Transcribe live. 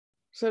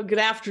So good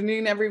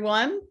afternoon,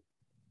 everyone.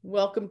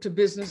 Welcome to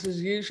Business as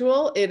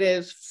Usual. It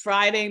is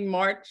Friday,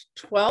 March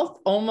 12th,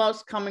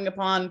 almost coming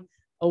upon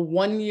a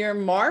one-year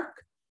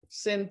mark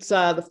since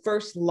the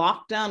first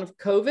lockdown of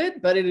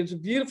COVID, but it is a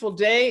beautiful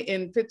day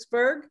in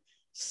Pittsburgh,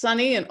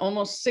 sunny and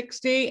almost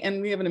 60,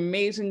 and we have an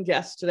amazing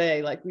guest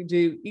today, like we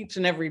do each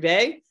and every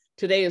day.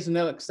 Today is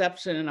no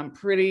exception, and I'm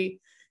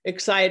pretty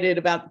excited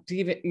about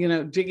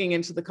digging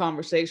into the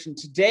conversation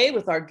today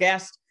with our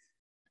guest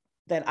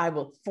that I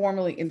will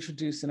formally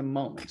introduce in a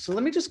moment. So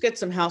let me just get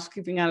some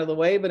housekeeping out of the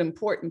way, but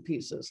important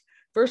pieces.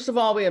 First of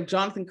all, we have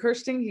Jonathan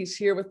Kirsting. He's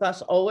here with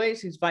us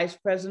always. He's Vice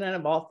President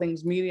of all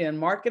things media and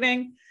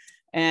marketing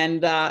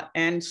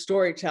and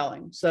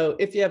storytelling. So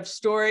if you have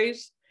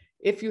stories,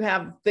 if you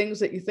have things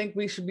that you think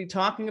we should be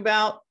talking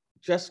about,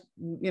 just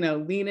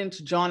lean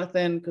into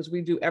Jonathan, because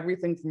we do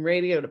everything from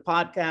radio to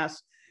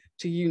podcasts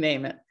to you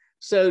name it.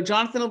 So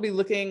Jonathan will be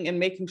looking and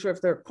making sure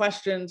if there are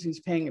questions,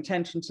 he's paying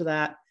attention to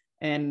that.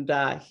 And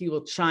he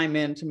will chime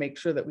in to make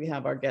sure that we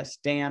have our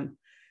guest, Dan,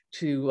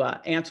 to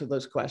answer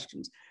those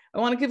questions. I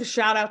want to give a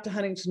shout out to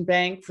Huntington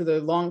Bank for their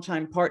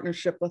longtime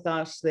partnership with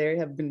us. They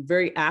have been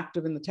very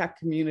active in the tech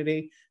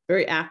community,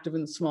 very active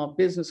in the small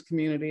business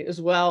community, as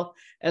well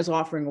as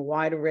offering a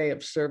wide array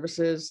of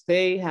services.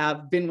 They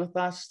have been with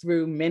us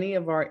through many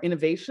of our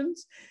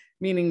innovations,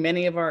 meaning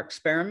many of our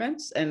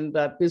experiments, and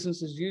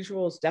Business as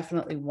Usual is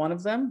definitely one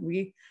of them.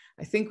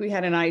 I think we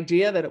had an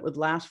idea that it would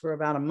last for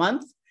about a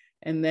month.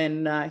 And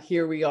then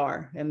here we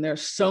are. And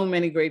there's so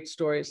many great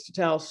stories to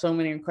tell, so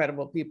many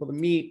incredible people to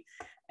meet.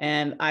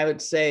 And I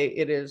would say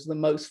it is the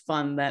most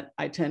fun that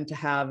I tend to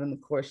have in the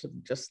course of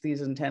just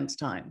these intense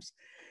times.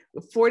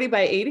 40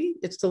 by 80,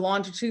 it's the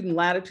longitude and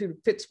latitude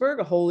of Pittsburgh,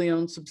 a wholly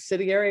owned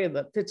subsidiary of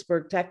the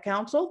Pittsburgh Tech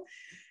Council.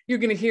 You're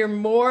going to hear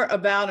more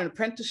about an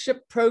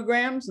apprenticeship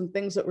programs and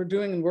things that we're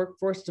doing in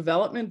workforce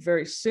development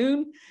very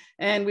soon.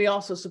 And we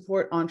also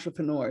support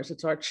entrepreneurs.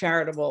 It's our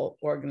charitable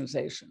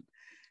organization.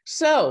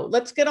 So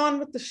let's get on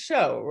with the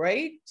show,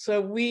 right?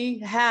 So we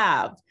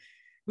have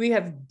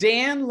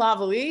Dan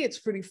Lavallee. It's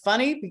pretty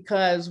funny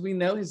because we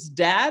know his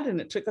dad,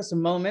 and it took us a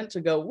moment to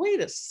go, wait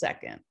a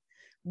second,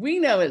 we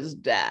know his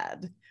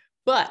dad,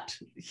 but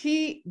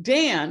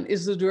Dan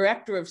is the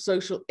Director of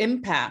Social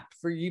Impact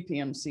for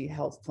UPMC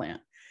Health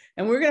Plan.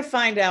 And we're going to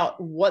find out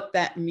what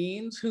that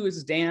means. Who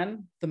is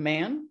Dan, the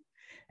man?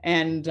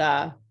 And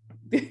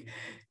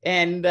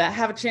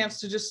have a chance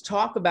to just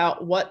talk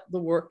about what the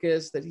work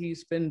is that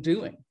he's been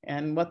doing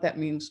and what that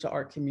means to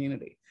our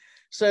community.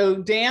 So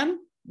Dan,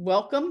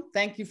 welcome.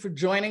 Thank you for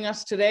joining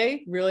us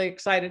today. Really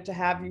excited to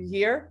have you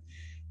here.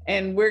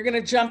 And we're going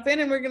to jump in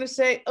and we're going to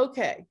say,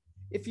 okay,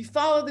 if you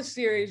follow the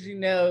series, you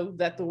know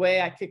that the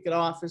way I kick it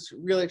off is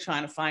really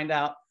trying to find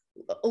out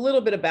a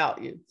little bit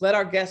about you. Let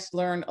our guests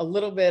learn a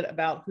little bit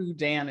about who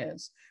Dan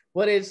is.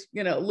 What is,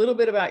 a little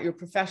bit about your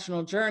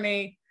professional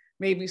journey,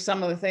 maybe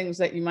some of the things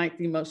that you might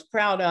be most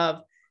proud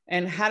of,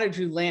 and how did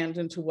you land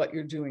into what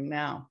you're doing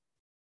now?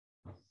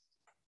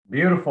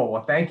 Beautiful.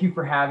 Well, thank you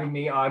for having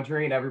me,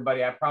 Audrey, and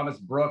everybody. I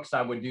promised Brooks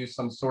I would do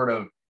some sort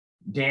of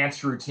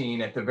dance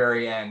routine at the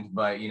very end,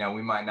 but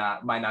we might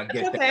not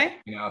get there,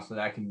 so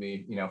that can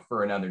be,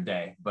 for another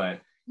day. But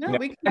no,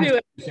 we can do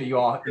it. So you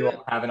all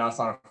having us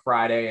on a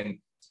Friday, and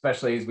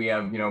especially as we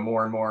have,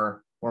 more and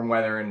more warm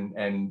weather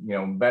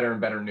and better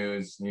and better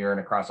news here and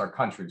across our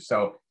country.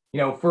 So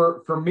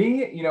for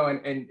me,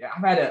 and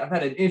I've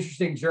had an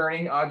interesting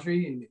journey,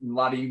 Audrey, and a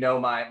lot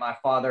of my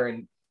father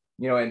and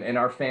and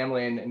our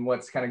family and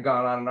what's kind of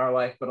gone on in our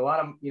life. But a lot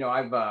of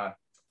I've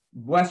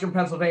Western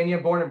Pennsylvania,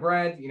 born and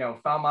bred.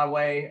 Found my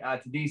way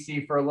to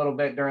DC for a little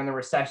bit during the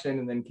recession,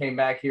 and then came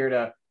back here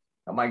to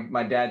help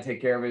my dad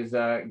take care of his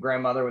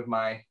grandmother with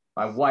my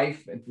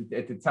wife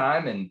at the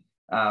time,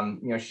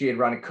 and she had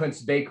run a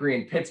Kunst bakery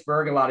in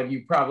Pittsburgh. A lot of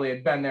you probably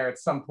had been there at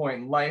some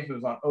point in life. It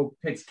was on Oak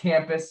Pitts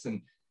campus,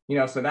 and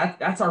so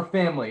that's our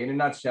family in a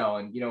nutshell.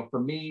 And, for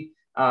me,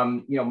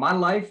 my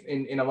life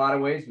in a lot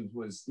of ways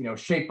was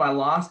shaped by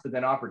loss, but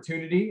then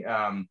opportunity.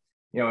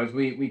 As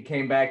we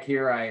came back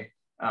here, I,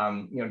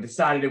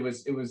 decided it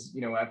was,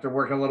 after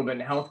working a little bit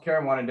in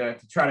healthcare, I wanted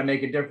to try to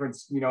make a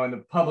difference, in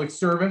the public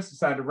service.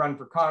 Decided to run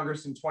for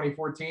Congress in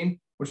 2014,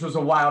 which was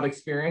a wild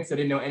experience. I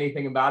didn't know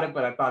anything about it,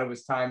 but I thought it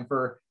was time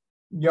for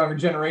younger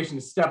generation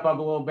to step up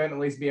a little bit and at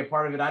least be a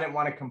part of it. I didn't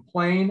want to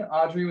complain,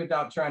 Audrey,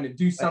 without trying to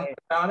do something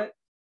about it.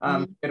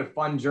 Had a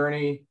fun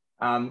journey,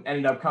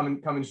 ended up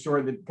coming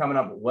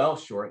up well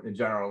short in the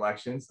general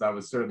elections. That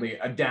was certainly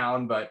a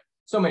down, but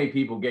so many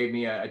people gave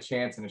me a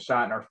chance and a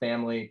shot in our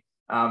family,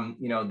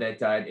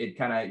 that it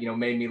kind of,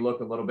 made me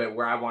look a little bit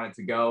where I wanted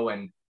to go.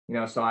 And,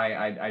 so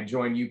I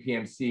joined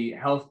UPMC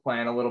Health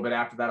Plan a little bit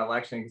after that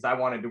election because I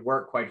wanted to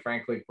work, quite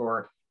frankly,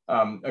 for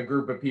a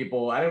group of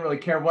people. I didn't really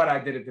care what I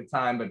did at the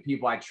time, but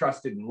people I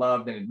trusted and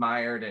loved and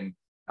admired. And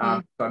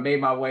so I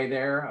made my way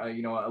there,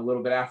 a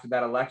little bit after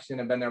that election.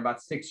 I've been there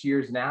about 6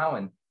 years now,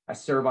 and I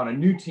serve on a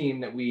new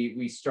team that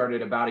we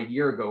started about a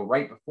year ago,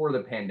 right before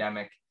the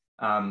pandemic,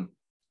 that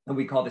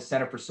we call the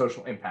Center for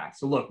Social Impact.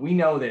 So look, we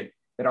know that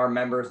our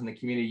members in the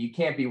community, you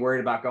can't be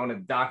worried about going to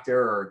the doctor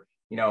or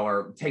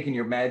or taking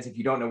your meds if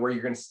you don't know where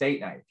you're going to stay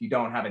at night, if you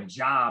don't have a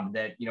job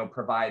that,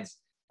 provides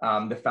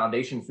the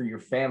foundation for your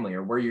family,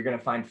 or where you're going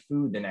to find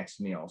food the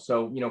next meal.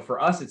 So, for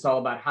us, it's all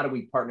about how do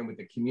we partner with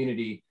the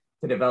community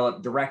to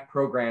develop direct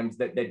programs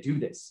that do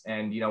this.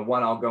 And,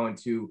 one I'll go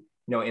into,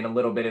 in a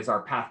little bit is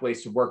our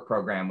Pathways to Work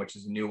program, which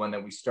is a new one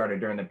that we started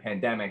during the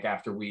pandemic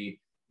after we,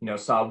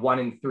 saw 1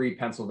 in 3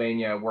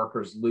 Pennsylvania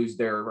workers lose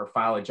their or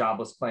file a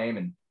jobless claim.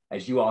 And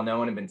as you all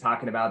know and have been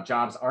talking about,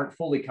 jobs aren't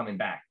fully coming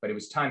back, but it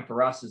was time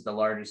for us as the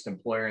largest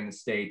employer in the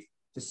state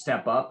to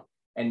step up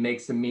and make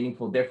some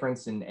meaningful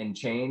difference and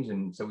change.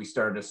 And so we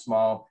started a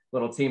small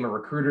little team of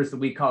recruiters that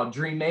we call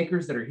Dream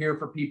Makers, that are here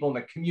for people in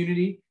the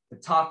community to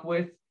talk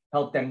with,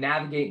 help them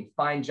navigate and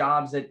find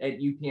jobs at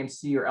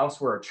UPMC or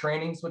elsewhere, or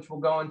trainings, which we'll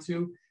go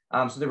into.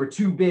 So there were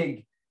 2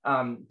 big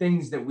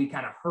things that we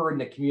kind of heard in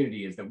the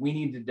community, is that we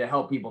needed to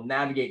help people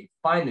navigate and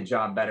find the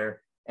job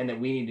better, and that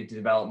we needed to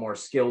develop more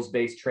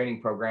skills-based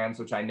training programs,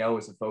 which I know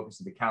is the focus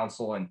of the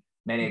council and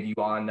many of you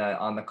on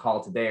the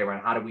call today,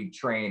 around how do we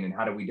train and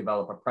how do we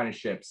develop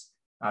apprenticeships.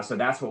 So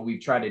that's what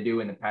we've tried to do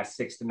in the past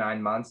 6 to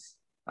 9 months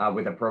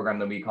with a program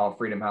that we call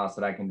Freedom House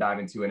that I can dive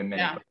into in a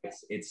minute. Yeah. But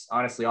it's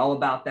honestly all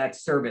about that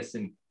service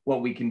and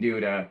what we can do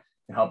to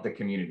help the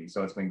community.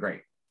 So it's been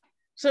great.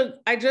 So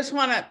I just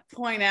want to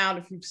point out,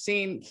 if you've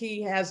seen,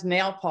 he has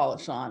nail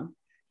polish on,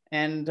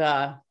 and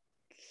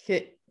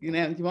do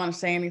you want to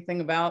say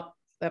anything about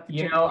that?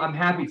 I'm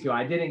happy to.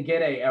 I didn't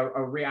get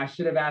I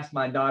should have asked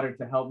my daughter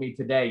to help me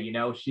today.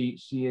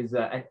 She is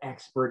an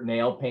expert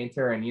nail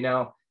painter, and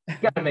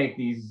got to make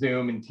these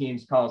Zoom and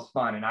Teams calls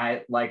fun. And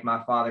I, like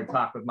my father,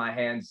 talk with my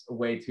hands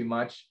way too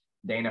much.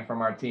 Dana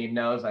from our team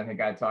knows. I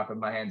think I talk with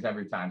my hands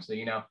every time. So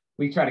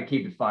we try to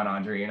keep it fun,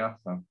 Audrey.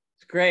 So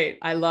it's great.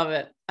 I love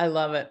it. I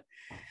love it.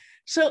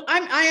 So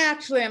I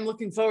actually am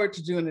looking forward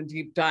to doing a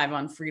deep dive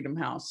on Freedom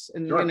House,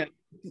 and sure.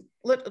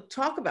 Let's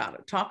talk about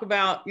it. Talk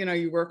about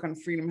you work on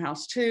Freedom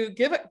House too.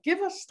 Give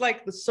us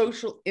like the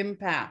social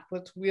impact.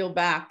 Let's wheel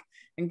back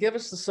and give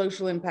us the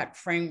social impact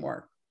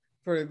framework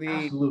for the.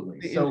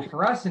 Absolutely. So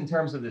for us, in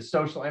terms of the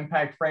social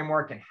impact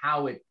framework and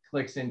how it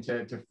clicks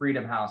into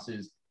Freedom House,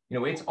 is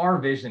it's our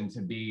vision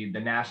to be the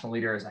national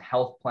leader as a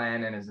health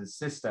plan and as a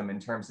system in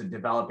terms of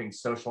developing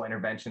social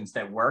interventions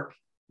that work,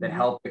 that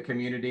help the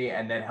community,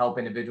 and that help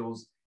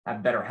individuals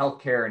have better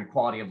healthcare and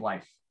quality of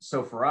life.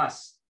 So for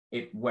us,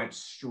 it went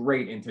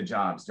straight into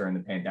jobs during the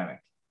pandemic.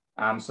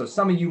 So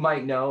some of you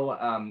might know,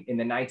 in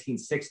the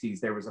 1960s,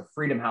 there was a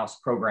Freedom House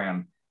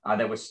program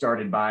that was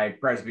started by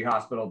Presby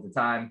Hospital at the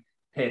time,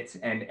 Pitt,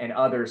 and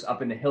others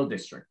up in the Hill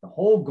District. The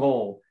whole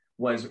goal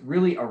was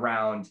really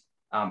around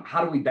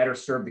how do we better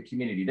serve the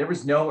community? There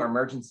was no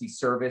emergency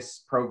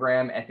service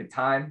program at the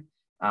time.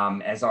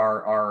 As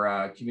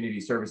our community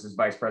services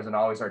vice president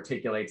always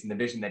articulates, and the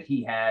vision that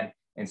he had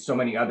and so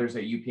many others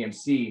at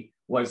UPMC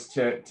was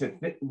to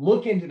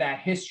look into that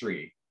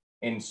history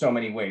in so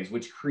many ways,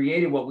 which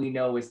created what we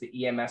know as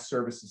the EMS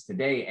services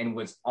today, and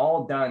was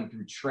all done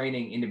through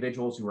training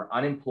individuals who were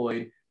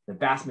unemployed. The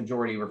vast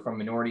majority were from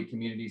minority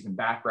communities and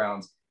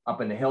backgrounds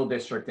up in the Hill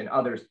District and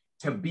others,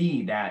 to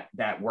be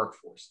that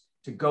workforce,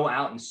 to go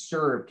out and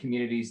serve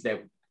communities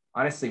that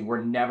honestly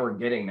were never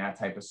getting that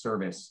type of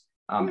service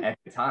at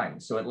the time.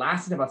 So it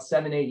lasted about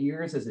 7-8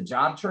 years as a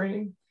job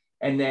training.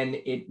 And then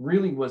it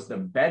really was the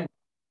bed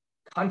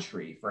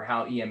country for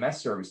how EMS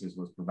services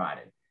was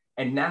provided.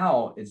 And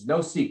now it's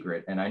no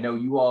secret, and I know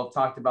you all have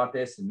talked about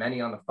this, and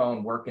many on the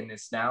phone work in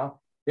this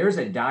now, there's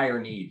a dire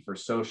need for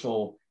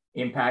social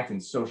impact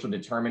and social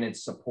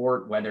determinants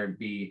support, whether it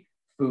be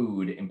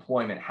food,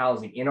 employment,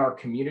 housing in our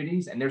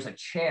communities. And there's a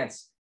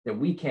chance that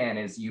we can,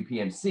 as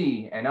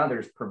UPMC and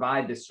others,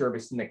 provide this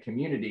service in the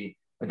community,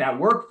 but that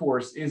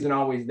workforce isn't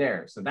always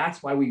there. So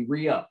that's why we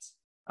re-upped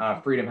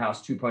Freedom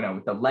House 2.0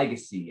 with the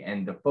legacy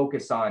and the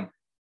focus on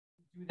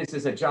this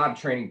as a job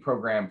training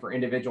program for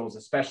individuals,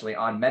 especially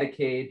on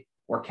Medicaid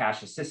or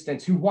cash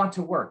assistance, who want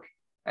to work.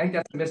 I think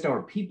that's a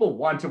misnomer. People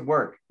want to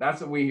work.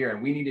 That's what we hear.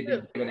 And we needed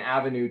to give an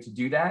avenue to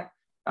do that.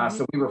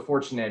 So we were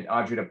fortunate,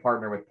 Audrey, to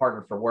partner with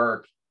Partner for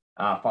Work,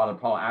 Father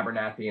Paul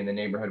Abernathy, and the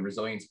Neighborhood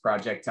Resilience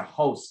Project to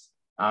host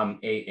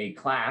a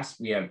class.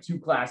 We have 2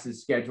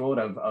 classes scheduled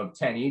of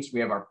 10 each.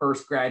 We have our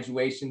first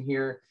graduation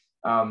here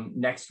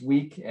next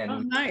week,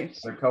 and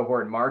nice. Their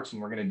cohort in March,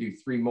 and we're going to do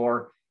 3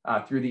 more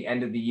through the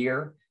end of the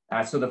year.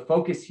 So the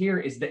focus here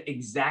is the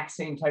exact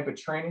same type of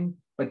training,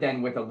 but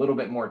then with a little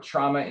bit more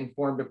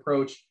trauma-informed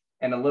approach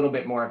and a little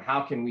bit more of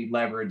how can we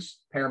leverage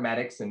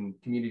paramedics and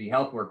community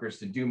health workers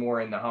to do more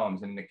in the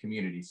homes and in the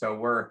community.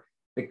 So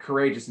the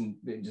courageous and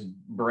just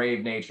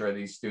brave nature of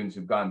these students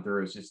who've gone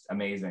through is just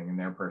amazing in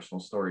their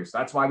personal stories. So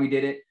that's why we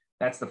did it.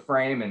 That's the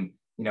frame. And,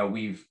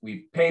 we've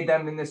paid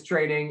them in this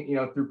training,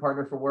 through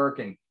Partner for Work,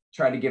 and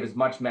tried to give as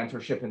much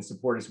mentorship and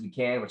support as we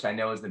can, which I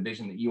know is the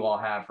vision that you all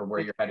have for where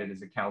you're headed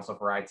as a council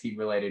for IT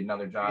related and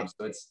other jobs.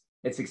 So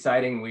it's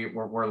exciting.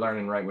 We're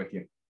learning right with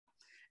you.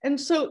 And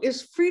so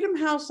is Freedom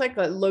House like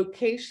a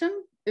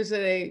location? Is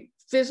it a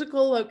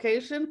physical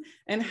location?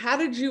 And how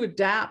did you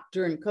adapt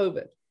during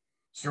COVID?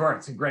 Sure,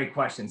 it's a great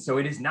question. So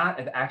it is not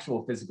an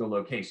actual physical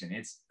location.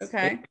 It's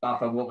Okay. based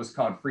off of what was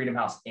called Freedom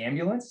House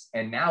Ambulance.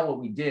 And now what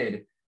we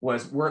did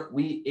was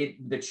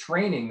the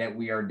training that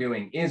we are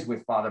doing is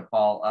with Father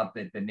Paul up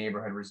at the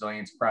Neighborhood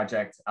Resilience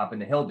Project up in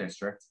the Hill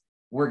District.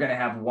 We're going to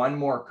have one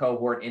more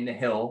cohort in the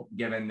Hill,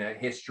 given the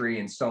history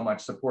and so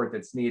much support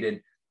that's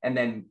needed, and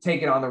then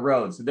take it on the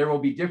road. So there will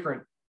be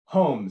different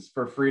homes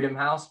for Freedom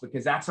House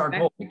because that's our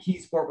goal. The Key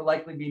Sport will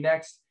likely be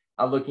next.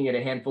 Looking at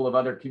a handful of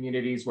other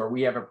communities where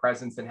we have a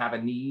presence and have a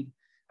need.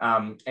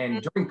 And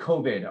during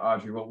COVID,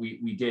 Audrey, what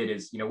we did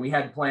is, we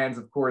had plans,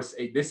 of course.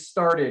 This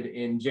started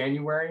in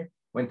January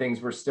when things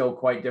were still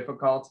quite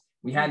difficult.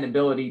 We had an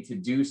ability to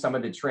do some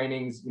of the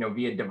trainings,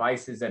 via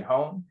devices at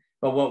home.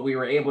 But what we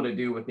were able to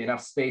do with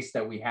enough space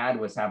that we had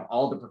was have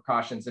all the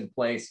precautions in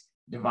place,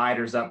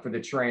 dividers up for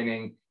the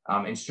training,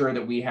 ensure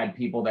that we had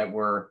people that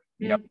were,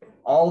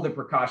 all the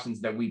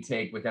precautions that we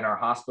take within our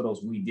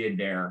hospitals, we did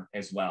there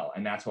as well.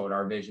 And that's what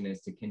our vision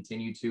is, to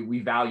continue to. We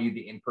value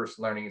the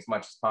in-person learning as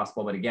much as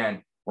possible. But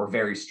again, we're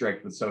very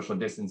strict with social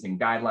distancing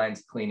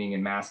guidelines, cleaning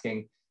and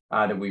masking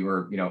that we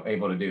were,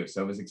 able to do.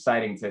 So it was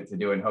exciting to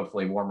do it. And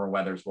hopefully warmer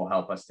weathers will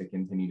help us to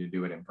continue to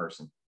do it in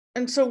person.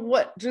 And so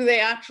what, do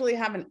they actually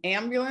have an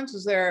ambulance?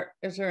 Is there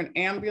an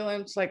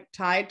ambulance like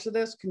tied to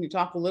this? Can you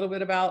talk a little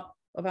bit about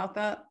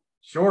that?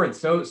 Sure.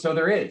 So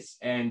there is,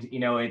 and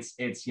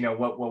it's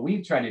what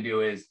we've tried to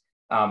do is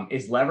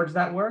leverage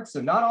that work.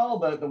 So not all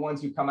the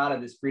ones who come out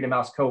of this Freedom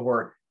House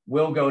cohort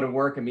will go to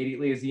work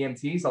immediately as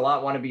EMTs. A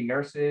lot want to be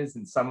nurses,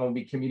 and some will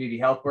be community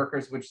health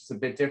workers, which is a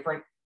bit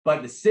different.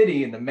 But the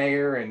city and the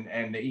mayor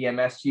and the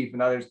EMS chief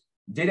and others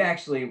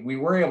we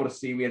were able to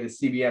see. We had the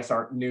CBS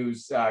Art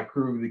News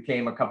crew that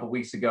came a couple of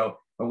weeks ago,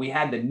 but we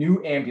had the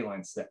new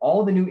ambulance. That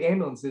all the new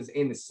ambulances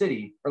in the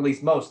city, or at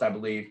least most, I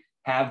believe,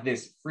 have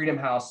this Freedom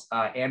House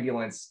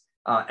ambulance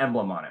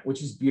emblem on it,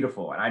 which is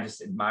beautiful. And I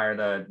just admire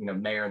the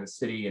mayor and the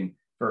city and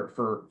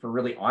for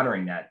really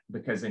honoring that,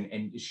 because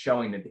and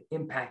showing that the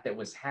impact that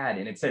was had.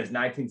 And it says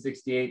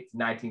 1968 to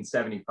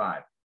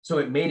 1975. So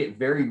it made it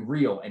very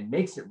real and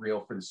makes it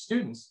real for the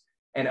students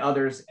and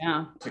others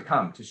to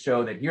come, to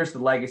show that here's the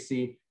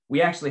legacy.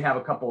 We actually have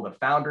a couple of the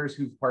founders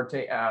who've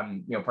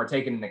partaken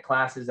in the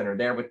classes and are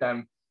there with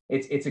them.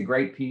 It's a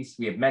great piece.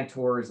 We have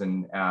mentors,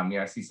 and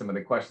I see some of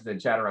the questions in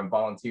chat around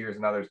volunteers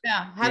and others.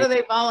 Yeah. How do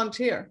they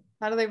volunteer?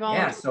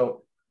 Yeah.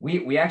 So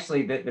we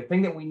actually, the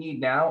thing that we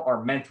need now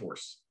are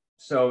mentors.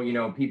 So,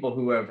 people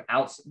who have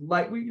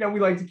we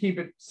like to keep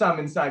it some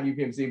inside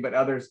UPMC, but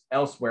others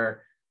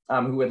elsewhere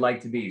who would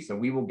like to be. So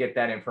we will get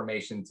that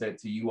information to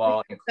you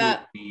all, include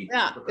the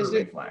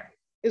recruitment flyer.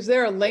 Is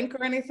there a link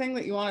or anything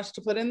that you want us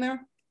to put in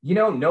there?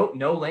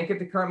 No link at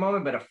the current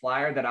moment, but a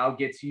flyer that I'll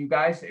get to you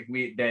guys if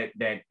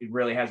that it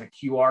really has a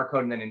QR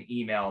code and then an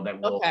email that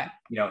will,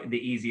 the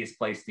easiest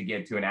place to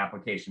get to an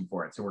application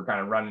for it. So we're kind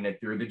of running it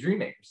through the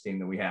Dreammakers team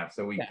that we have.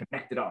 So we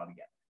connect it all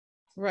together.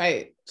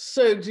 Right.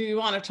 So do you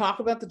want to talk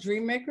about the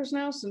Dreammakers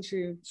now, since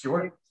you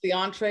sure the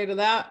entree to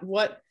that?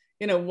 What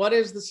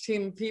is this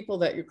team of people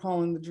that you're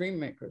calling the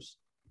Dreammakers?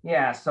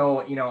 Yeah.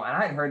 So, and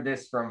I had heard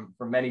this from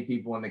many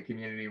people in the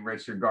community,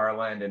 Richard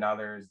Garland and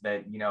others,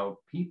 that,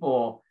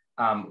 people,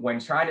 when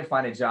trying to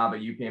find a job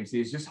at UPMC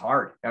is just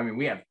hard. I mean,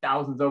 we have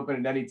thousands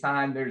open at any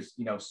time. There's,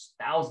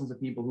 thousands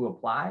of people who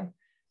apply,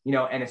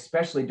 and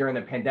especially during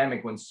the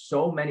pandemic, when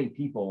so many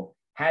people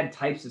had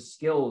types of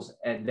skills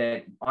and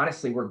that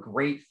honestly were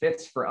great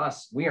fits for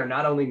us. We are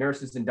not only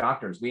nurses and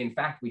doctors. We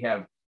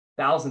have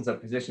thousands of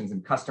positions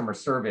in customer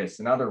service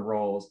and other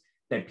roles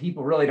that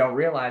people really don't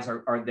realize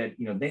are that,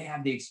 they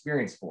have the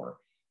experience for.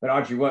 But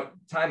Audrey, what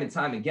time and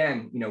time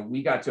again,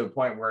 we got to a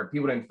point where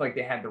people didn't feel like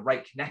they had the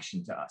right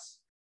connection to us.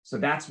 So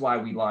that's why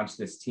we launched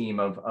this team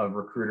of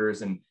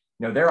recruiters, and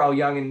they're all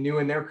young and new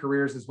in their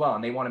careers as well,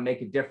 and they want to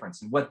make a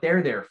difference and what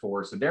they're there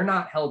for. So they're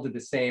not held to the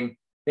same.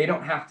 They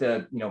don't have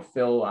to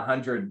fill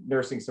 100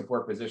 nursing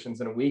support positions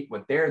in a week.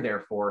 What they're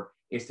there for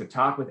is to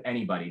talk with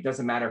anybody. It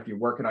doesn't matter if you're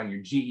working on your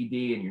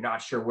GED and you're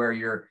not sure where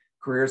your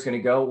career is going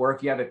to go, or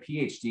if you have a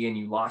PhD and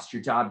you lost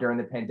your job during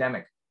the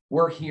pandemic.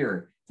 We're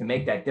here to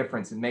make that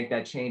difference and make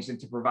that change and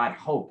to provide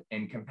hope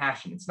and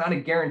compassion. It's not a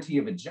guarantee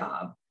of a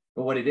job,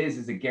 but what it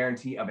is a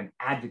guarantee of an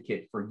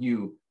advocate for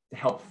you to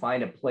help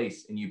find a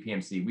place in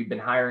UPMC. We've been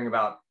hiring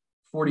about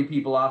 40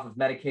 people off of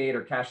Medicaid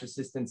or cash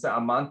assistance a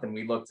month, and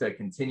we look to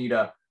continue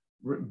to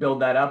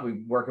build that up.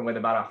 We're working with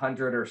about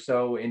 100 or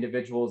so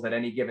individuals at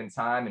any given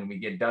time, and we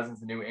get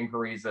dozens of new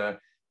inquiries a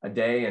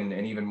day and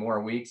even more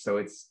a week. So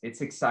it's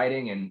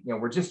exciting, and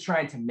we're just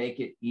trying to make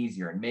it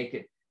easier and make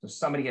it so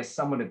somebody has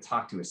someone to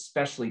talk to,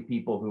 especially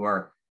people who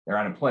their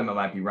unemployment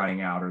might be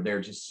running out, or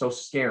they're just so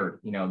scared.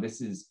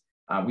 This is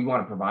we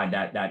want to provide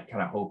that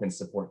kind of hope and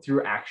support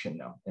through action,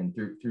 though, and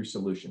through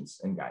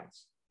solutions and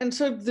guidance. And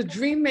so the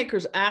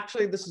Dreammakers,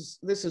 actually, this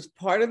is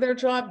part of their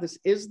job. This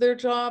is their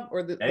job,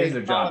 or that is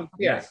their job.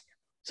 Yes.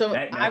 So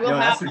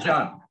that's their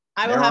job.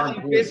 I will have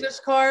a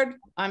business card.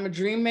 I'm a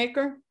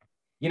Dreammaker.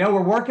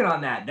 We're working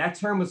on that. That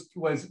term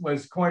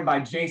was coined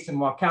by Jason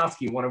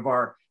Walkowski, one of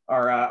our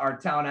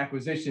talent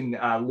acquisition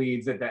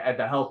leads at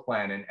the health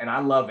plan, and I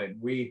love it.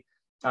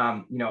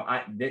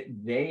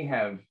 they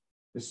have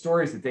the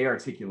stories that they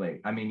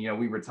articulate. I mean,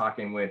 we were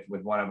talking with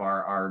one of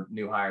our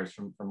new hires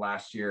from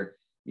last year.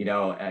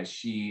 As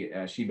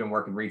she'd been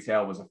working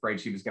retail, was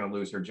afraid she was going to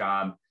lose her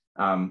job,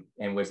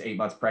 and was 8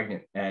 months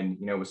pregnant, and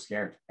was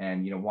scared,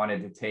 and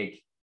wanted to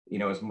take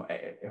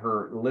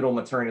her little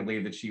maternity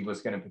leave that she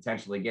was going to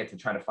potentially get to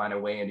try to find a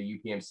way into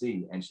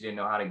UPMC, and she didn't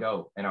know how to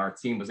go. And our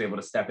team was able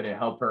to step in and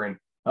help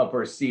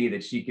her see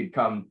that she could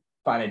come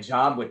find a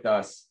job with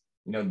us.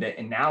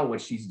 And now what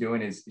she's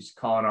doing is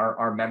calling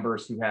our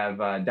members who have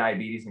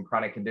diabetes and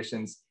chronic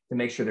conditions to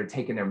make sure they're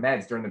taking their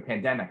meds during the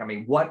pandemic. I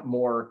mean, what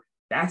more?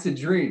 That's a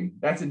dream.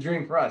 That's a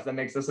dream for us. That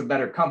makes us a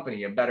better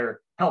company, a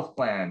better health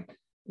plan.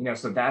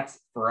 So that's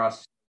for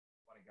us.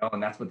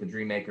 And that's what the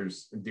Dream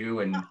Makers do.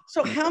 And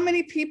so how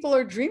many people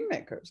are Dream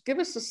Makers? Give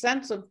us a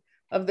sense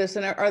of this.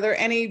 And are there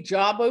any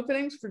job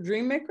openings for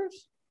Dream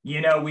Makers?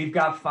 We've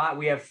got 5.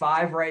 We have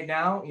 5 right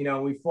now.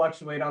 We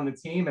fluctuate on the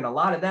team, and a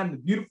lot of them, the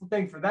beautiful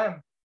thing for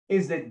them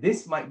is that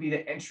this might be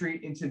the entry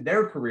into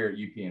their career at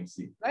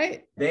UPMC.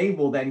 Right. They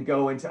will then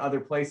go into other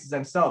places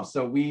themselves.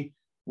 So we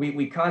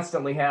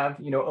constantly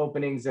have,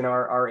 openings in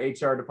our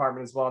HR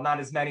department as well. Not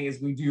as many as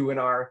we do in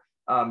our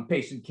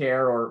patient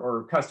care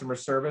or customer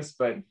service,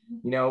 but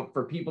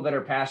for people that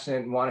are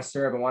passionate and want to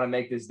serve and want to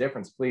make this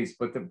difference, please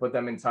put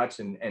them in touch.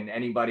 And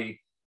anybody,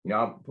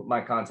 I'll put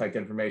my contact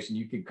information.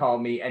 You could call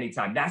me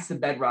anytime. That's the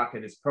bedrock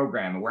of this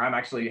program. And where I'm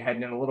actually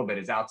heading in a little bit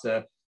is out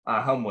to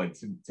Homewood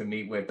to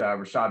meet with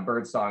Rashad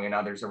Birdsong and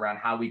others around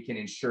how we can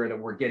ensure that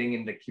we're getting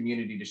in the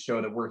community to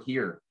show that we're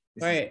here.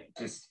 This right.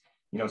 is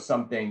just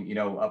something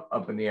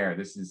up in the air.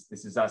 This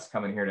is us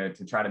coming here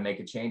to try to make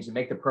a change and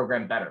make the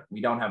program better.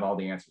 We don't have all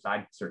the answers.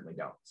 I certainly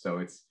don't. So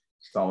it's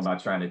all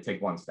about trying to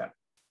take one step.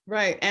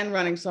 Right, and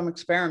running some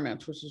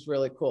experiments, which is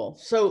really cool.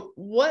 So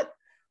what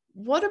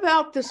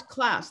about this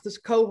class, this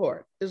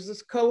cohort?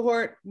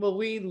 Will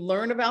we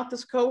learn about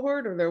this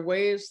cohort? Are there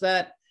ways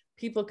that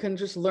people can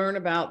just learn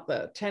about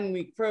the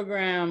 10-week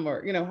program,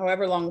 or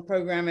however long the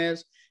program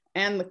is,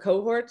 and the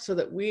cohort, so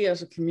that we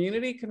as a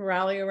community can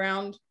rally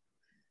around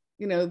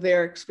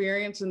their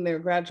experience and their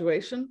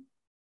graduation?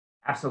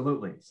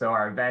 Absolutely. So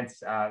our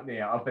events,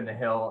 up in the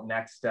hill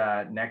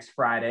next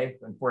Friday.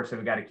 Unfortunately,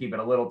 we got to keep it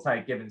a little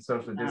tight given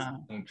social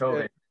distancing and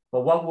COVID. Good.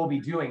 But what we'll be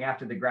doing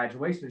after the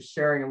graduation is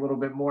sharing a little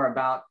bit more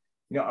about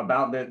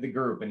the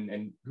group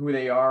and who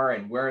they are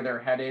and where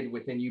they're headed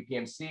within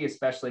UPMC,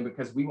 especially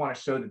because we want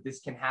to show that this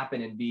can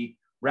happen and be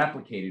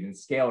replicated and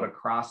scaled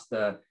across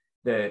the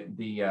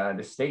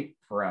state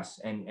for us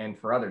and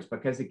for others,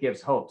 because it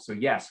gives hope. So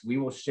yes, we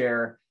will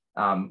share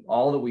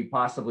all that we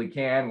possibly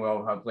can.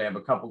 We'll hopefully have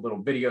a couple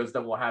little videos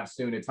that we'll have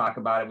soon to talk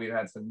about it. We've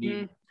had some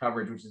neat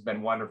coverage, which has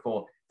been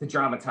wonderful to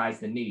dramatize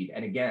the need.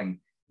 And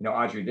again,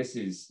 Audrey, this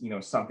is,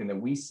 something that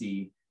we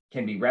see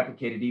can be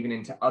replicated even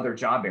into other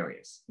job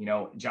areas,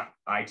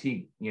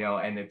 IT,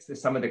 and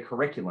it's some of the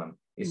curriculum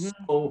is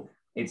so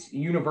it's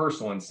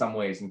universal in some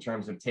ways in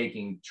terms of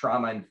taking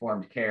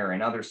trauma-informed care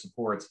and other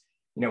supports.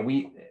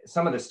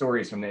 Some of the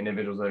stories from the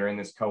individuals that are in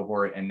this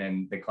cohort and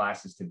then the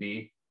classes to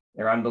be,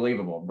 they're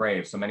unbelievable,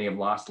 brave. So many have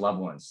lost loved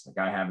ones, like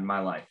I have in my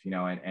life,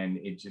 and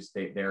it just,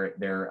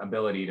 their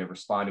ability to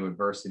respond to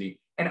adversity.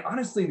 And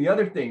honestly, the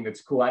other thing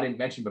that's cool, I didn't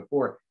mention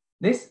before,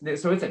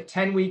 so it's a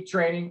 10-week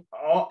training,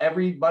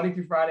 every Monday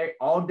through Friday,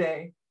 all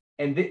day.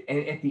 And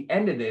at the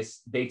end of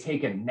this, they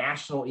take a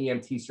national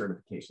EMT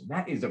certification.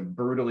 That is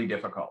brutally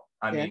difficult.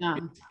 I mean,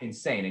 it's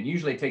insane. And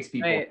usually it takes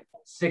people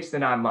 6 to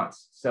 9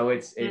 months. So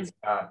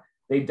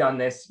they've done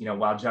this,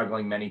 while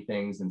juggling many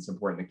things and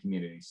supporting the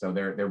community. So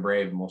they're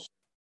brave, and we'll share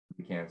if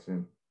we can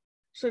soon.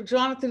 So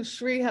Jonathan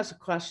Shree has a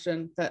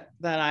question that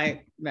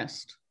I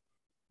missed.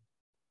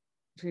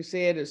 Do you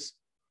see it?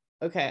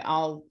 Okay,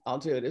 I'll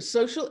do it. Is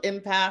social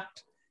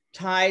impact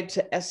tied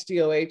to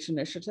SDOH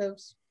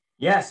initiatives?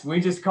 Yes, we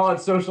just call it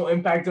social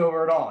impact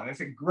over it all. And it's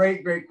a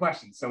great, great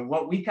question. So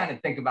what we kind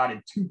of think about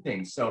it, 2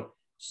 things. So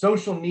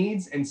social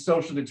needs and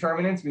social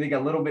determinants, we think a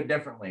little bit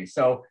differently.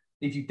 So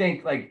if you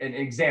think like an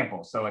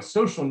example, so a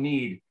social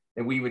need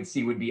that we would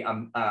see would be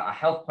a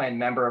health plan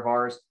member of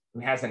ours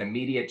who has an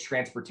immediate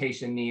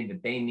transportation need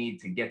that they need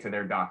to get to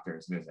their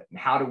doctor's visit. And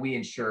how do we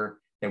ensure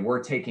that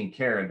we're taking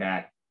care of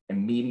that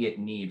immediate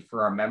need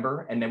for our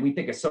member? And then we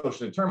think of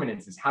social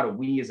determinants is how do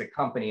we as a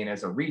company and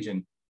as a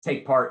region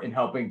take part in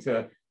helping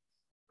to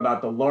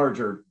about the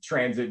larger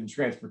transit and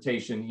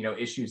transportation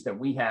issues that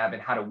we have,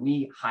 and how do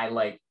we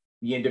highlight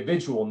the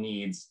individual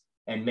needs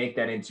and make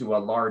that into a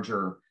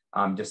larger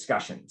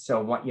discussion.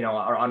 So what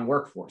on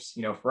workforce,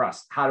 for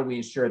us, how do we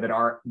ensure that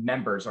our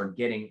members are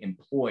getting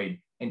employed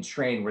and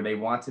trained where they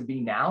want to be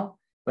now?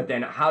 But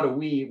then how do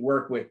we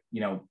work with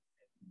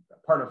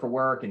Partner for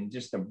Work and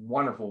just a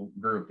wonderful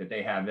group that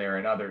they have there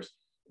and others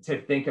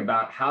to think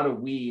about how do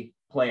we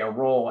play a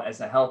role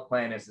as a health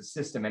plan, as a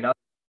system, and other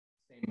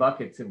same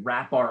bucket to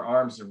wrap our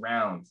arms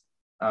around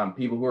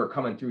people who are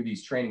coming through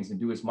these trainings and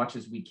do as much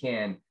as we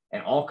can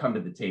and all come to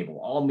the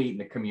table, all meet in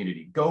the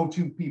community, go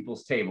to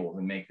people's tables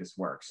and make this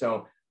work.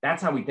 So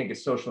that's how we think of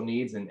social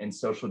needs and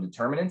social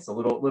determinants a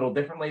little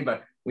differently,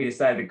 but we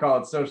decided to call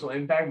it social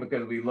impact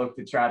because we look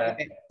to try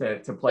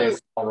to play a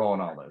small role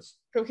in all those.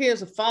 So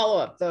here's a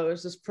follow-up though.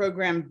 Is this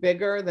program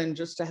bigger than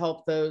just to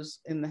help those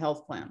in the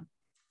health plan?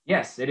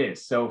 Yes, it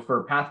is. So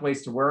for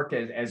Pathways to Work,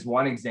 as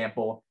one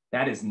example,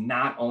 that is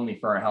not only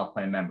for our health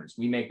plan members.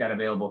 We make that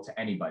available to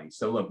anybody.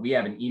 So look, we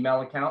have an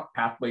email account,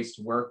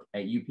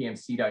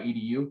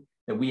 pathways2work@upmc.edu,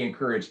 that we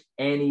encourage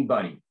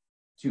anybody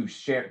to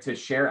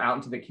share out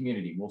into the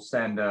community. We'll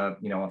send a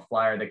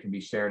flyer that can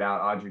be shared out,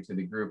 Audrey, to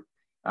the group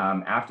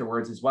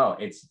afterwards as well.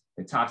 It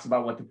talks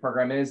about what the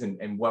program is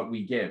and what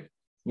we give.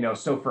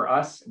 So for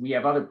us, we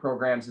have other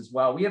programs as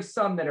well. We have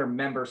some that are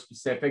member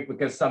specific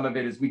because some of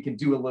it is we can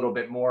do a little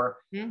bit more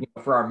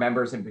for our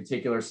members, in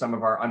particular, some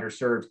of our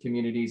underserved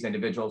communities,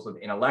 individuals with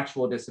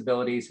intellectual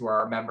disabilities who are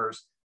our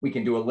members. We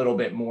can do a little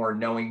bit more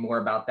knowing more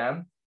about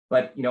them.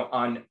 But,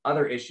 on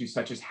other issues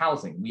such as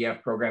housing, we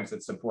have programs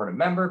that support a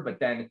member, but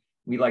then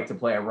we like to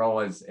play a role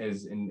as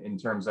in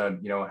terms of,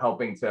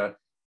 helping to,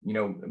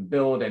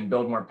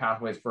 build more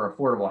pathways for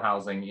affordable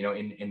housing,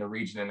 in the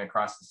region and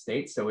across the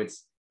state. So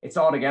it's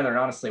all together. And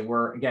honestly,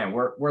 we're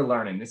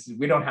learning.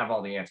 We don't have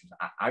all the answers.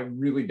 I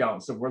really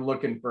don't. So we're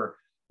looking for,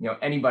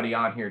 anybody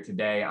on here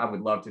today. I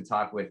would love to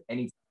talk with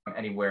anytime,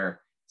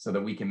 anywhere, so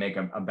that we can make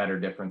a better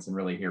difference and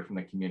really hear from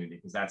the community,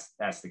 because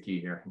that's the key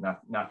here.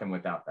 Nothing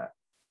without that.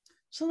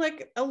 So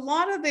like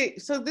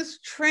so this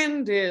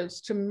trend is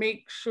to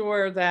make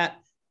sure that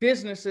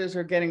businesses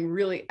are getting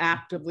really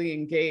actively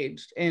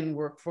engaged in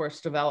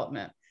workforce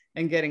development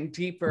and getting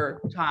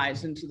deeper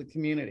ties into the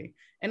community.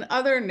 And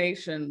other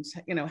nations,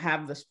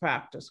 have this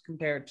practice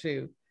compared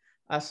to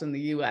us in the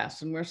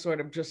US. And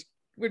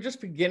we're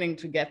just beginning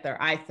to get there,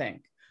 I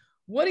think.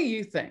 What do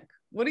you think?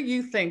 What do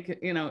you think,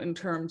 in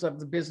terms of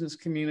the business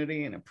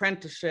community and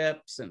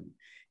apprenticeships and,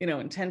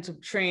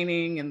 intensive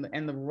training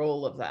and the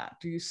role of that?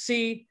 Do you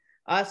see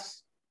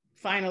us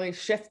finally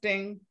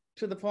shifting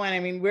to the point? I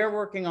mean, we're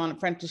working on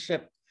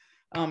apprenticeship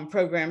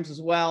programs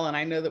as well. And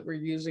I know that we're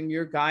using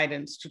your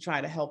guidance to try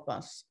to help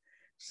us.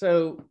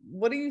 So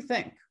what do you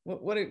think?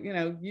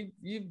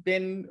 You've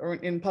been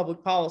in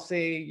public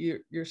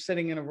policy, you're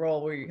sitting in a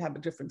role where you have a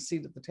different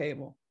seat at the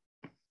table.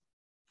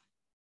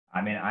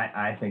 I mean,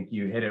 I think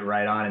you hit it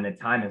right on, and the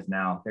time is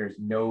now. There's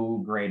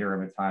no greater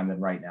of a time than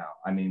right now.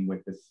 I mean,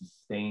 with the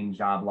sustained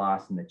job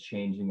loss and the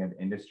changing of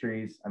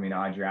industries, I mean,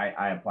 Audrey,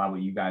 I applaud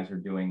what you guys are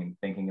doing and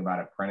thinking about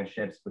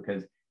apprenticeships,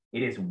 because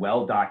it is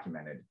well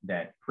documented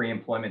that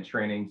pre-employment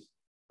trainings,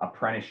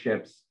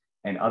 apprenticeships,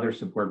 and other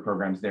support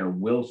programs there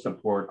will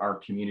support our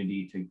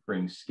community to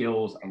bring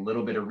skills, a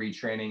little bit of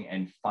retraining,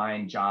 and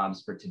find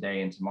jobs for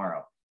today and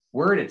tomorrow.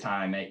 We're at a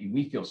time that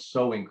we feel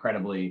so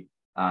incredibly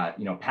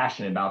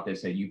passionate about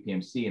this at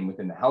UPMC and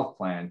within the health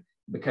plan,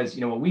 because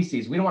what we see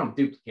is we don't want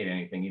to duplicate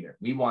anything either.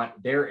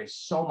 There is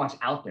so much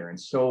out there and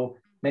so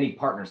many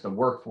partners, the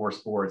workforce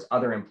boards,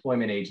 other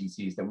employment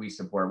agencies that we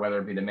support, whether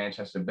it be the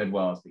Manchester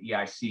Bidwells, the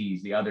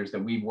EICs, the others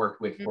that we've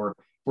worked with for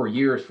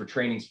years for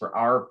trainings for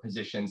our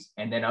positions,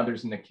 and then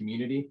others in the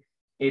community.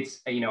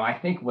 It's, I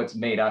think what's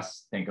made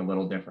us think a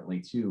little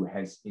differently too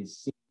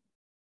is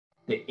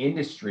the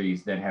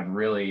industries that have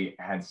really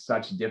had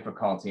such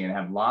difficulty and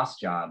have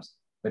lost jobs,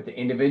 but the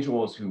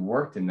individuals who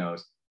worked in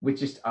those with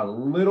just a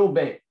little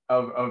bit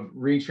of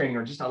retraining,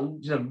 or just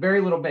a very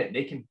little bit,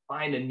 they can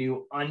find a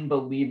new,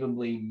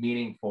 unbelievably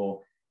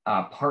meaningful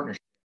partnership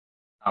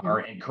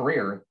or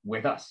career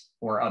with us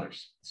or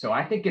others. So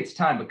I think it's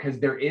time, because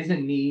there is a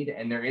need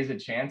and there is a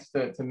chance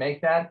to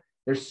make that.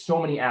 There's so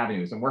many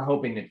avenues, and we're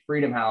hoping that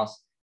Freedom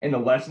House and the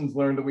lessons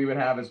learned that we would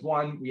have is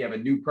one. We have a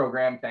new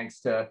program, thanks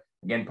to,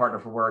 again, Partner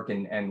for Work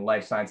and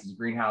Life Sciences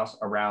Greenhouse,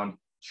 around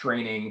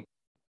training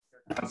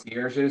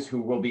concierges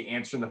who will be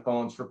answering the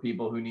phones for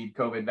people who need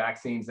COVID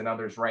vaccines and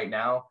others right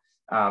now.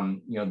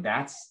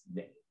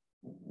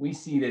 We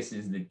see this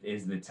is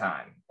the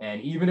time.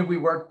 And even if we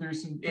work through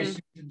some issues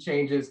and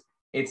changes,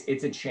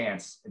 it's a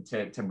chance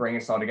to bring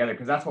us all together,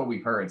 because that's what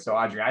we've heard. So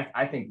Audrey,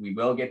 I think we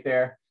will get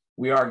there.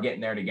 We are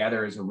getting there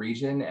together as a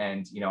region.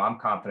 And, I'm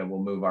confident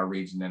we'll move our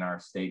region and our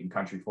state and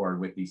country forward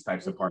with these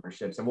types of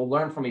partnerships. And we'll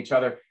learn from each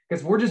other,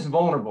 because we're just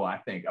vulnerable, I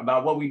think,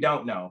 about what we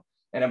don't know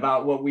and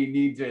about what we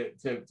need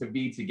to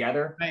be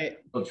together. Right.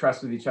 We'll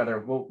trust with each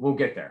other. We'll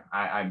get there.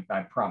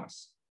 I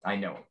promise. I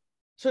know.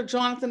 So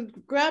Jonathan,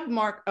 grab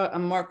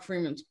Mark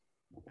Freeman's.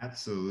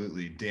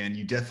 Absolutely. Dan,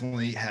 you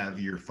definitely have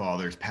your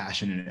father's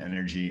passion and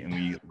energy, and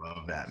we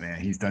love that, man.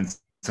 He's done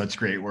such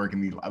great work,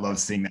 and I love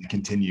seeing that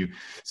continue.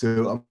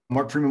 So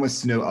Mark Freeman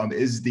wants to know,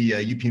 is the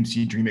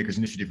UPMC Dreammakers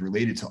Initiative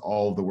related to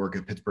all of the work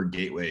of Pittsburgh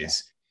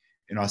Gateways?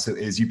 And also,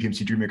 is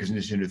UPMC Dreammakers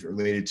Initiative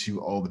related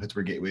to all the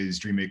Pittsburgh Gateways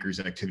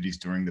Dreammakers activities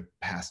during the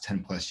past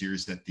 10 plus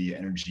years at the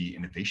Energy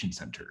Innovation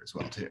Center as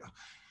well, too?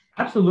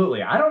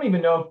 Absolutely. I don't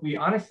even know if we,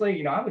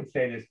 honestly, I would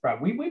say this,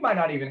 we might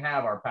not even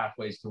have our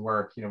Pathways to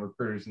Work,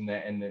 recruiters in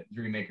the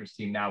Dreammakers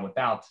team now,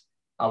 without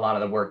a lot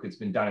of the work that's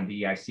been done at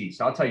the EIC.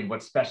 So I'll tell you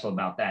what's special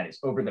about that is,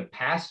 over the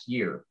past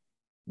year,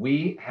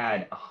 we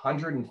had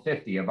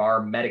 150 of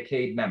our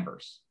Medicaid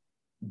members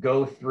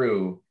go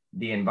through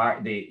the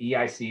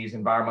EIC's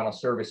environmental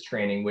service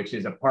training, which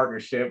is a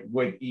partnership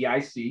with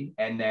EIC,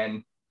 and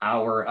then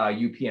our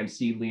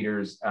UPMC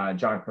leaders,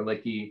 John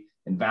Kerlicki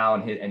and Val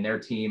and their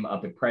team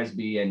up at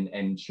Presby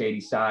and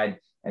Shadyside,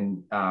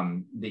 and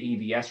the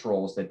EVS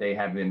roles that they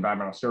have, the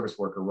environmental service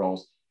worker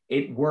roles.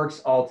 It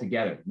works all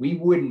together. We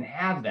wouldn't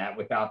have that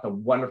without the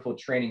wonderful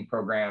training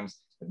programs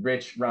that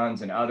Rich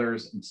runs and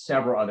others, and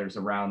several others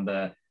around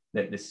the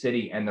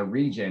city and the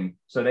region.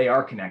 So they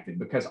are connected,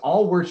 because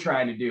all we're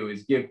trying to do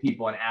is give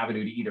people an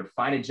avenue to either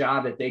find a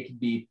job that they could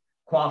be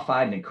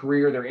qualified in, a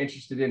career they're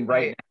interested in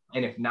right now.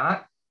 And if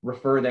not,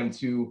 refer them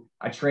to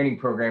a training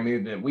program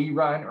either that we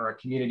run or a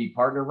community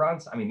partner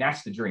runs. I mean,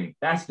 that's the dream.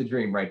 That's the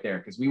dream right there,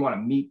 because we want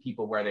to meet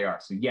people where they are.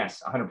 So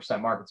yes,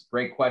 100%, Mark, it's a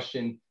great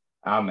question.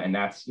 And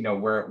that's,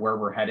 where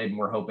we're headed, and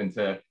we're hoping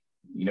to,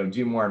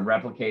 do more and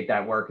replicate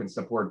that work and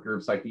support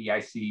groups like the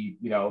EIC,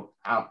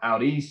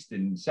 out east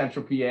and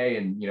central PA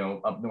and,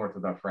 up north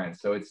with our friends.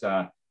 So it's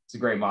a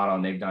great model,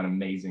 and they've done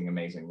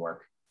amazing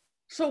work.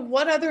 So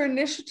what other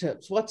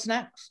initiatives? What's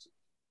next?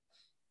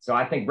 So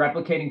I think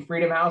replicating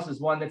Freedom House is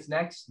one that's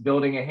next,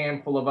 building a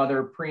handful of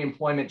other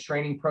pre-employment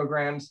training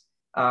programs,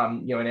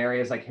 in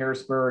areas like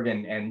Harrisburg,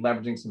 and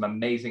leveraging some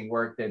amazing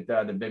work that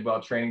the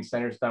Bidwell Training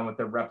Center's done with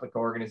the replica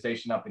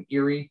organization up in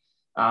Erie.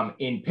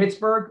 In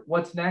Pittsburgh,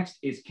 what's next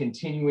is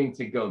continuing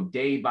to go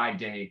day by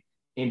day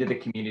into the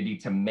community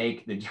to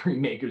make the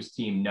Dream Makers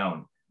team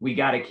known. We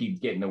got to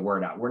keep getting the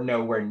word out. We're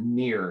nowhere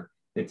near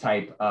the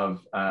type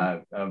of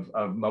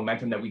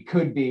momentum that we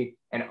could be.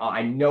 And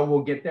I know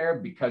we'll get there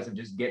because of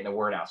just getting the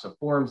word out. So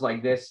forums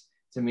like this,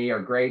 to me,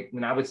 are great.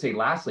 And I would say,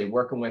 lastly,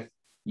 working with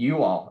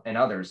you all and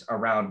others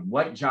around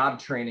what job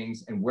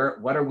trainings and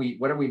what are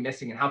we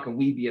missing, and how can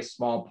we be a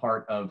small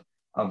part of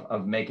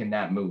making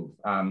that move.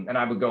 And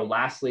I would go,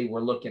 lastly,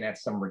 we're looking at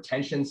some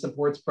retention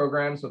supports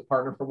programs with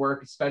Partner for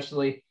Work,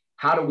 especially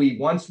how do we,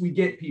 once we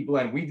get people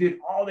in, we did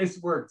all this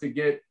work to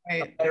get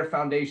a better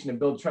foundation and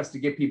build trust to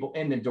get people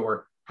in the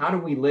door. How do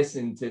we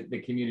listen to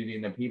the community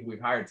and the people we've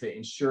hired to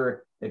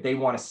ensure that they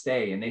want to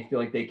stay and they feel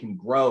like they can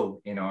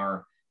grow in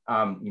our,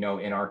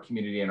 in our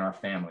community and our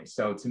family?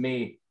 So to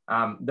me,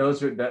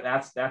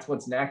 that's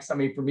what's next. I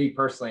mean, for me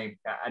personally,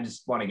 I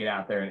just want to get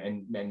out there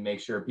and make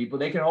sure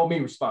they can hold me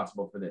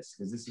responsible for this,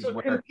 because this is so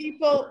where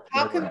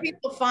how can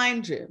people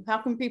find you? How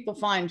can people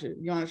find you?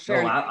 You want to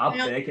share? Go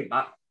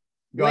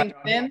LinkedIn?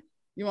 ahead.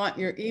 You want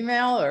your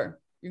email, or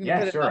you can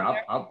put it sure. up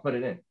there? I'll put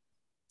it in.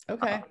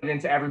 Okay. I'll put it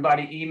into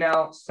everybody,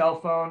 email, cell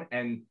phone,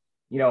 and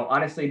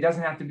honestly, it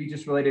doesn't have to be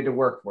just related to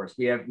workforce.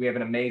 We have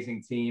an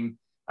amazing team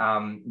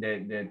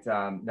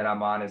that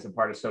I'm on as a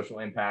part of Social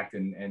Impact,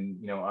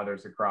 and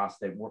others across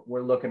that.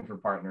 We're looking for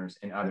partners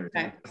and others.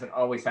 Okay. It doesn't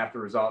always have to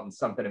result in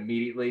something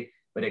immediately,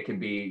 but it can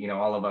be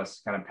all of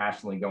us kind of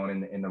passionately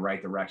going in the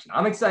right direction.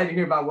 I'm excited to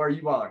hear about where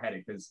you all are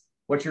headed, because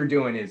what you're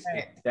doing is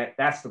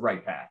that's the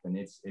right path, and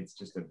it's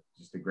just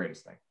the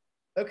greatest thing.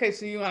 Okay,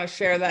 so you want to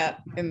share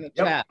that in the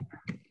chat.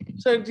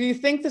 So do you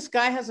think this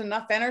guy has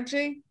enough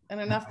energy and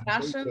enough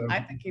passion? I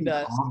think he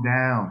does. Calm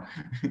down.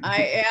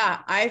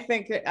 I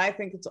think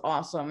it's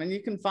awesome. And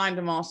you can find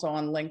him also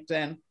on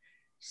LinkedIn.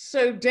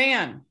 So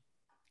Dan,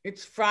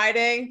 it's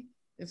Friday.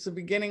 It's the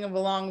beginning of a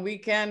long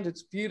weekend.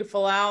 It's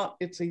beautiful out.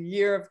 It's a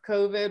year of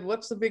COVID.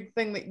 What's the big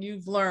thing that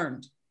you've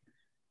learned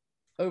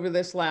over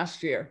this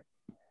last year?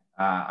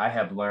 I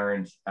have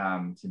learned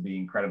to be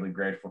incredibly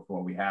grateful for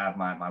what we have.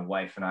 My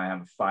wife and I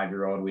have a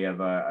 5-year-old. We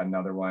have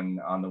another one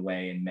on the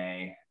way in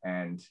May.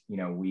 And,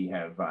 we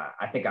have,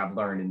 I think I've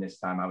learned in this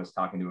time, I was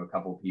talking to a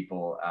couple of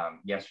people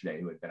yesterday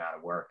who had been out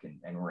of work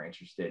and were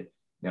interested.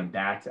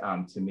 That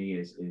to me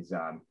is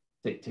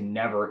to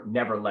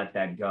never let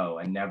that go,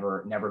 and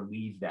never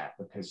leave that,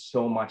 because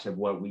so much of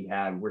what we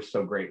have, we're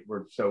so great.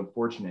 We're so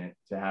fortunate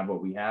to have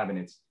what we have, and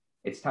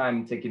it's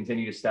time to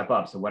continue to step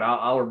up. So what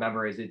I'll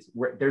remember is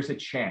there's a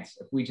chance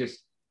if we just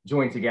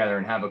join together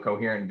and have a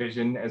coherent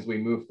vision as we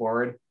move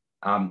forward.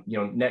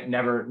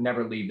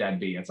 Never leave that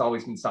be. It's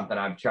always been something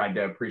I've tried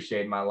to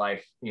appreciate in my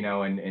life,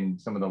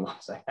 and some of the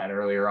loss I had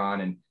earlier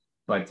on.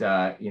 But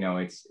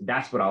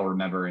that's what I'll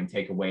remember and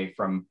take away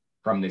from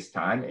this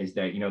time, is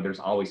that, there's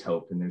always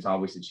hope, and there's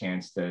always a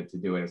chance to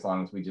do it, as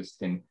long as we just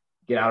can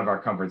get out of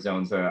our comfort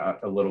zones a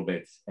little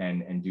bit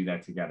and do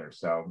that together.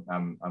 So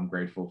I'm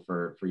grateful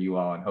for you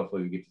all, and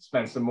hopefully we get to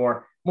spend some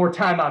more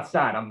time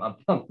outside. I'm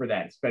pumped for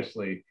that,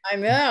 especially. I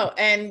know.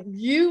 And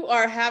you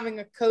are having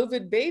a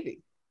COVID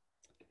baby.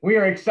 We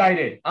are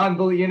excited.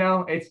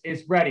 Unbelievable.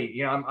 It's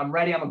ready. I'm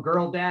ready. I'm a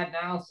girl dad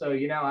now. So,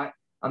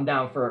 I'm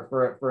down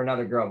for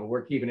another girl, but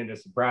we're keeping it a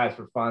surprise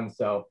for fun.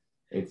 So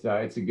it's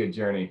a good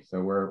journey.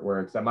 So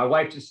we're excited. My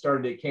wife just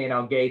started at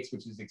K&L Gates,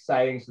 which is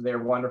exciting. So they're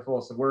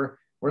wonderful. So we're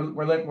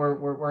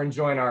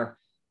enjoying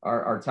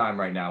our time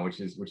right now,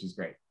 which is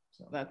great.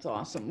 So that's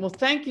awesome. Well,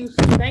 thank you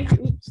so much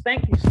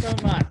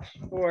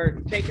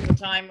for taking the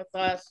time with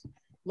us.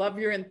 Love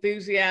your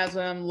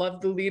enthusiasm.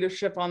 Love the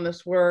leadership on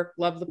this work.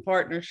 Love the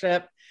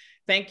partnership.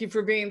 Thank you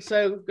for being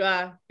so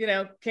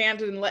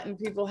candid and letting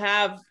people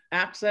have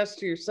access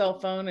to your cell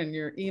phone and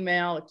your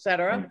email,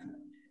 etc.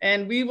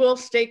 And we will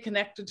stay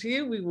connected to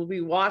you. We will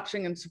be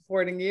watching and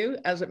supporting you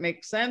as it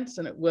makes sense,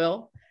 and it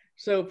will.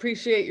 So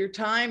appreciate your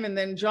time. And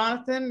then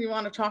Jonathan, you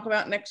want to talk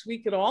about next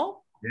week at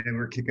all? Yeah,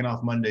 we're kicking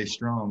off Monday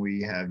strong.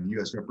 We have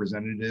U.S.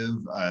 Representative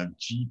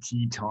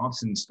G.T.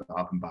 Thompson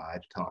stopping by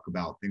to talk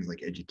about things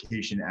like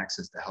education,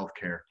 access to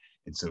healthcare,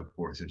 and so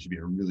forth. So it should be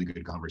a really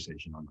good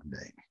conversation on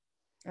Monday.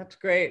 That's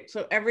great.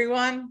 So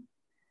everyone,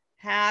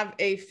 have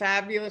a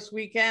fabulous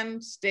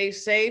weekend. Stay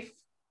safe,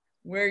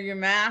 wear your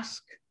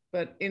mask,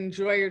 but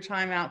enjoy your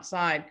time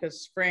outside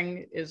because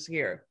spring is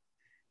here.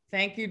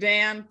 Thank you,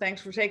 Dan.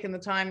 Thanks for taking the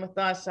time with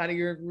us out of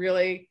your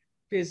really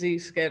busy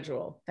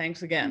schedule.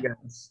 Thanks again.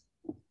 Yes.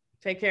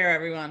 Take care,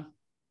 everyone.